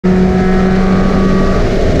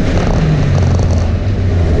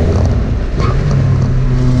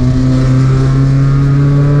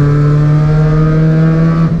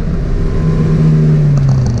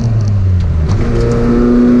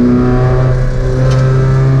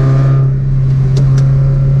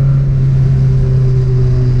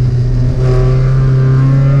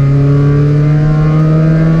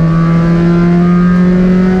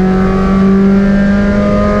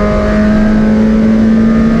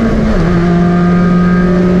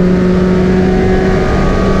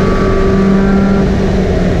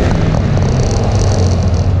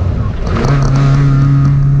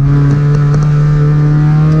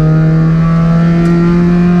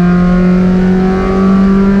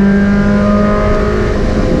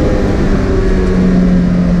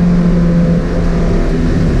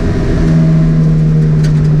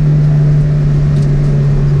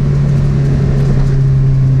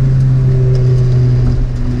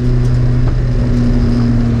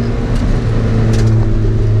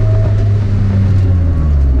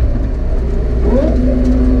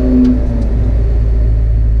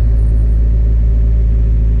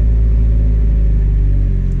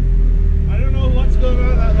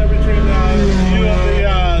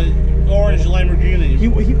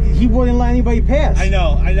anybody pass. I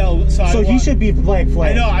know. So he should be flagged.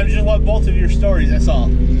 I know. I just want both of your stories. That's all.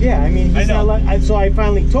 Yeah, I mean, he's not. So I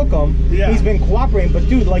finally took him. Yeah. He's been cooperating, but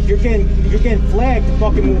dude, like you're getting flagged to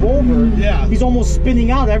fucking move over. Yeah. He's almost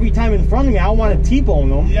spinning out every time in front of me. I don't want to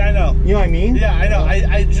T-bone him. Yeah, I know. You know what I mean? Yeah, I know.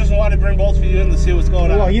 I just want to bring both of you in to see what's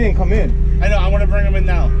going on. Well, you didn't come in. I know. I want to bring them in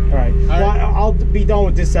now. All right. Well, I'll be done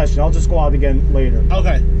with this session. I'll just go out again later.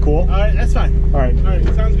 Okay. Cool. All right. That's fine. All right. All right.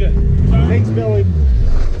 Sounds good. Thanks, Billy.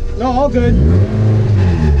 No, all good.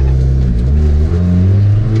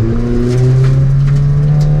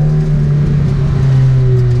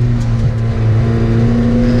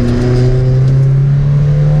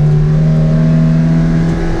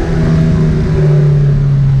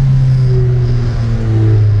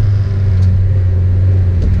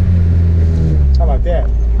 How about that?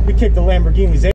 We kicked the Lamborghini's